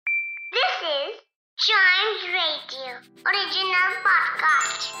is Chimes Radio, original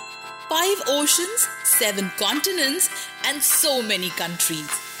podcast. 5 oceans, 7 continents, and so many countries.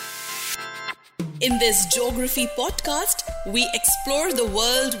 In this geography podcast, we explore the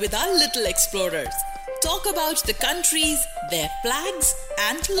world with our little explorers. Talk about the countries, their flags,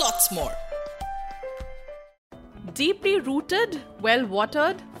 and lots more. Deeply rooted,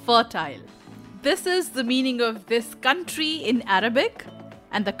 well-watered, fertile. This is the meaning of this country in Arabic,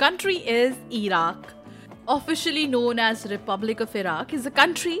 and the country is Iraq. Officially known as Republic of Iraq, is a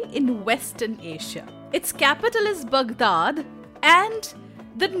country in Western Asia. Its capital is Baghdad, and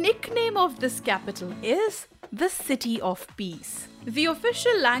the nickname of this capital is the City of Peace. The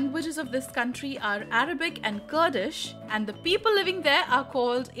official languages of this country are Arabic and Kurdish, and the people living there are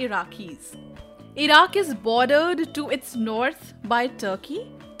called Iraqis. Iraq is bordered to its north by Turkey,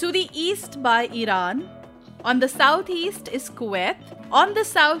 to the east by Iran. On the southeast is Kuwait, on the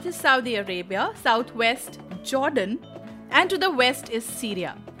south is Saudi Arabia, southwest Jordan, and to the west is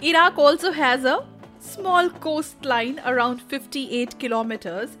Syria. Iraq also has a small coastline around 58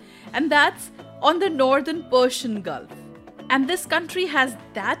 kilometers, and that's on the northern Persian Gulf. And this country has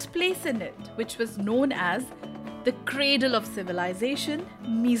that place in it which was known as the cradle of civilization,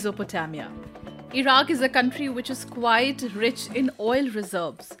 Mesopotamia. Iraq is a country which is quite rich in oil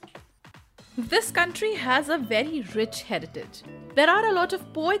reserves. This country has a very rich heritage. There are a lot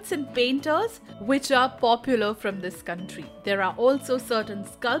of poets and painters which are popular from this country. There are also certain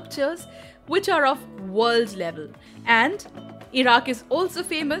sculptures which are of world level. And Iraq is also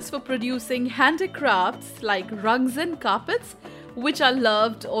famous for producing handicrafts like rugs and carpets which are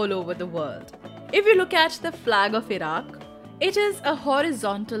loved all over the world. If you look at the flag of Iraq, it is a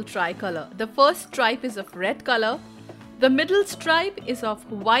horizontal tricolor. The first stripe is of red color, the middle stripe is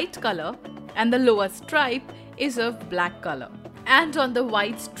of white color, and the lower stripe is of black color. And on the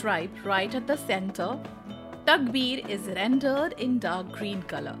white stripe right at the center, Takbir is rendered in dark green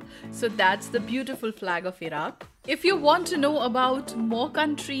color. So that's the beautiful flag of Iraq. If you want to know about more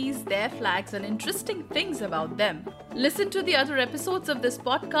countries, their flags, and interesting things about them, listen to the other episodes of this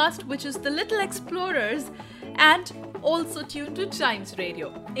podcast, which is The Little Explorers, and also tune to Chimes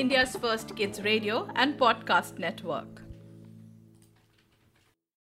Radio, India's first kids radio and podcast network.